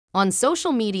On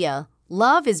social media,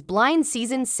 Love is Blind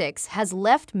Season 6 has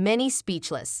left many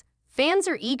speechless. Fans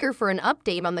are eager for an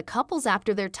update on the couples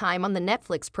after their time on the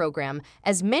Netflix program,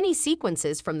 as many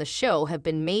sequences from the show have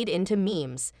been made into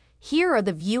memes. Here are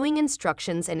the viewing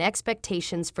instructions and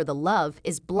expectations for the Love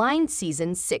is Blind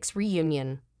Season 6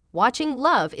 reunion. Watching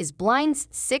Love is Blind's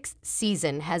 6th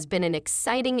season has been an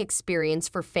exciting experience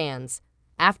for fans.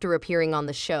 After appearing on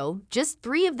the show, just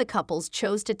 3 of the couples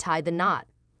chose to tie the knot.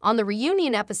 On the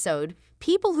reunion episode,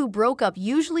 people who broke up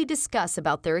usually discuss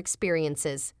about their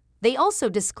experiences. They also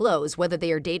disclose whether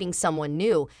they are dating someone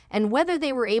new and whether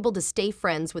they were able to stay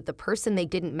friends with the person they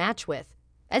didn't match with.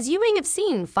 As you may have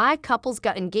seen, 5 couples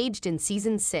got engaged in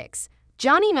Season 6.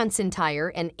 Johnny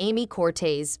Mancintyre and Amy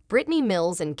Cortez, Brittany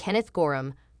Mills and Kenneth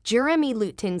Gorham, Jeremy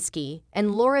Lutinsky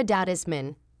and Laura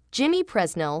Dadisman, Jimmy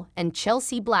Presnell and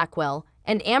Chelsea Blackwell,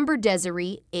 and Amber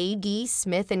Desiree, A.G.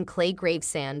 Smith and Clay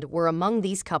Gravesand were among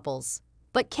these couples.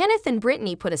 But Kenneth and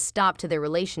Brittany put a stop to their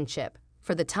relationship.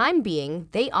 For the time being,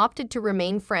 they opted to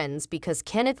remain friends because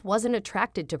Kenneth wasn't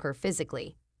attracted to her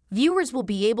physically. Viewers will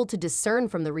be able to discern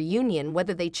from the reunion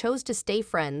whether they chose to stay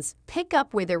friends, pick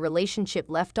up where their relationship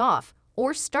left off,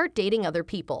 or start dating other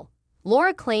people.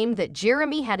 Laura claimed that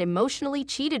Jeremy had emotionally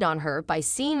cheated on her by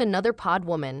seeing another pod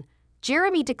woman.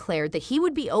 Jeremy declared that he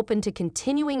would be open to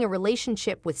continuing a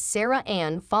relationship with Sarah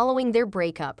Ann following their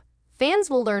breakup. Fans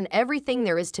will learn everything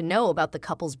there is to know about the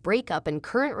couple's breakup and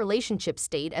current relationship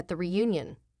state at the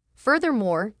reunion.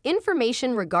 Furthermore,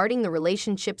 information regarding the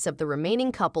relationships of the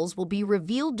remaining couples will be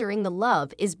revealed during the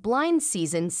Love is Blind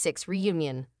Season 6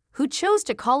 reunion. Who chose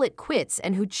to call it quits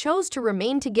and who chose to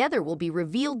remain together will be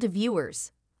revealed to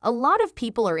viewers. A lot of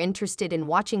people are interested in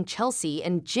watching Chelsea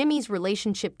and Jimmy's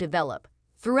relationship develop.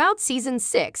 Throughout Season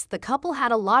 6, the couple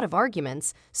had a lot of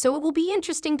arguments, so it will be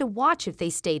interesting to watch if they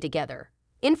stay together.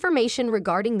 Information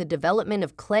regarding the development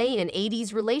of Clay and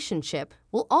Adie's relationship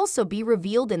will also be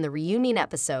revealed in the reunion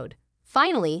episode.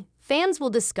 Finally, fans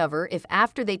will discover if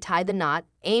after they tie the knot,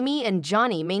 Amy and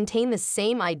Johnny maintain the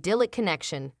same idyllic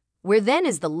connection. Where then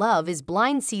is the Love is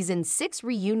Blind Season 6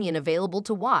 reunion available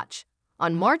to watch?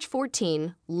 On March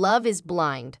 14, Love is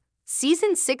Blind.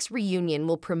 Season 6 reunion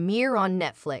will premiere on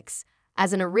Netflix.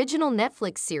 As an original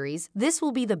Netflix series, this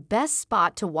will be the best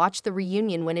spot to watch the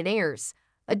reunion when it airs.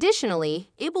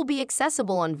 Additionally, it will be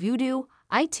accessible on Vudu,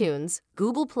 iTunes,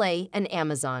 Google Play, and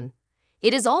Amazon.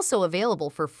 It is also available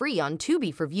for free on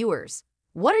Tubi for viewers.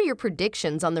 What are your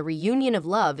predictions on the reunion of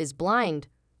Love is Blind?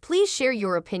 Please share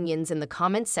your opinions in the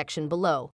comments section below.